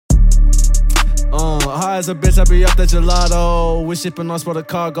High as a bitch, I be up that gelato. We shipping on sport a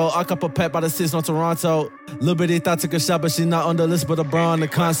cargo. I cup a pack by the 6 on Toronto. Lil' bitty thought took a shot, but she not on the list, but a bra on the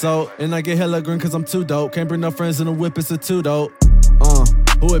console. And I get hella green cause I'm too dope. Can't bring no friends in the whip, it's a two dope.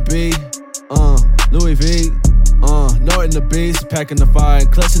 Who it be? Louis V. Nortn the beast, packing the fire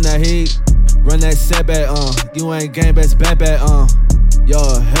and clutching that heat. Run that setback, you ain't game best bet.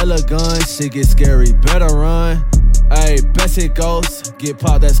 Yo, hella gun, shit get scary, better run. Ayy, best hit ghost, get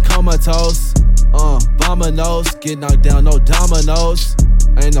popped, that's comatose. Vominos, get knocked down, no dominoes.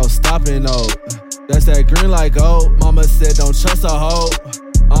 Ain't no stopping, no. That's that green like gold. Mama said don't trust a hoe.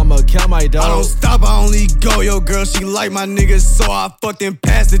 I'ma count my dough. I don't stop, I only go. Yo, girl, she like my niggas, so I fucking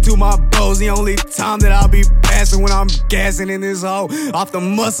passed it to my bros. The only time that I'll be passing when I'm gassing in this hoe. Off the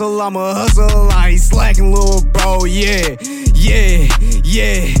muscle, I'm a hustle. I ain't slacking, little bro. Yeah,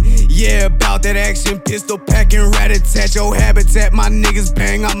 about that action. Pistol packing, rat-a-tat, your habitat. My niggas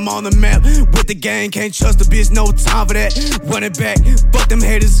bang, I'm on the map. With the gang, can't trust a bitch, no time for that. Run it back, fuck them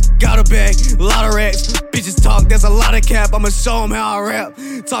haters, got a bag. Lot of racks, bitches talk, that's a lot of cap. I'ma show them how I rap.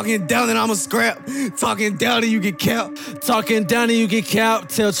 Talking down and I'ma scrap. Talking down and you get capped. Talking down and you get capped.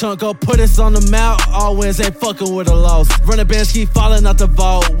 Tell Chunk go put us on the map. All wins ain't fucking with a loss. Running bands keep falling out the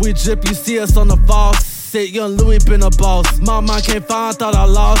vault. We drip, you see us on the fall. Sit, young Louis been a boss. My mind can't find, thought I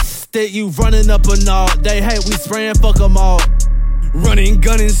lost. Stick, you running up a knob. They hate, we spraying, fuck them all. Running,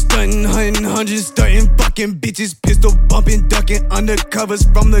 gunning, stunting, hunting, hundreds, stunting, fucking bitches, pistol bumping, ducking, undercovers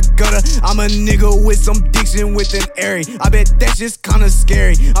from the gutter. I'm a nigga with some diction with an airy. I bet that's just kinda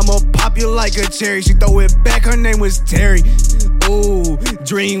scary. I'ma pop you like a cherry. She throw it back, her name was Terry. Ooh,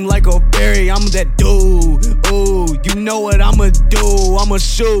 dream like a fairy. I'm that dude. Ooh, you know what I'ma do. I'ma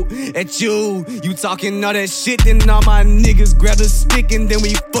shoot at you. You talking all that shit, then all my niggas grab the stick and then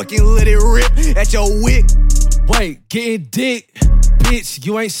we fucking let it rip at your wick. Wait, getting dick. Bitch,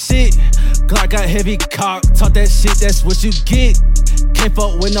 you ain't shit. Glock got heavy cock. Talk that shit, that's what you get. Can't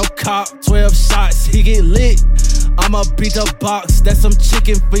fuck with no cop. 12 shots, he get lit. I'ma beat the box. That's some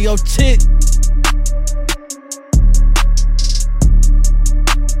chicken for your chick.